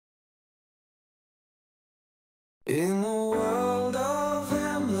In a world of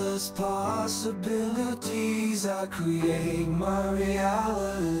endless possibilities, I create my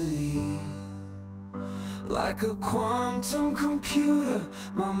reality. Like a quantum computer,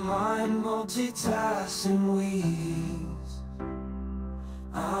 my mind multitasks and weaves.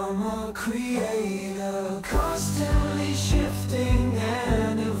 I'm a creator, constantly shifting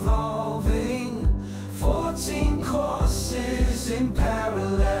and evolving. 14 courses in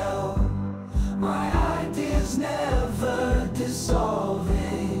parallel, my ideas never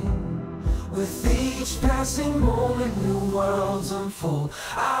dissolving. With each passing moment, new worlds unfold.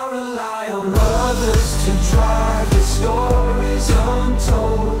 I rely on others to drive the stories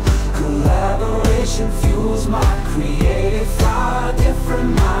untold. Collaboration fuels my creative fire.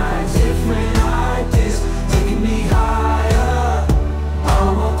 Different minds, different ideas, taking me higher.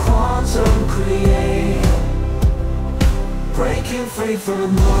 I'm a quantum creator, breaking free from the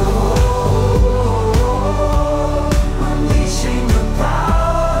mold, unleashing the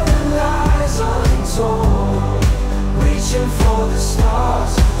power that lies untold. Reaching for the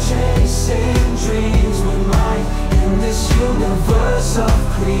stars, chasing dreams with might in this universe of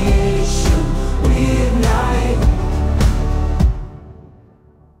creation.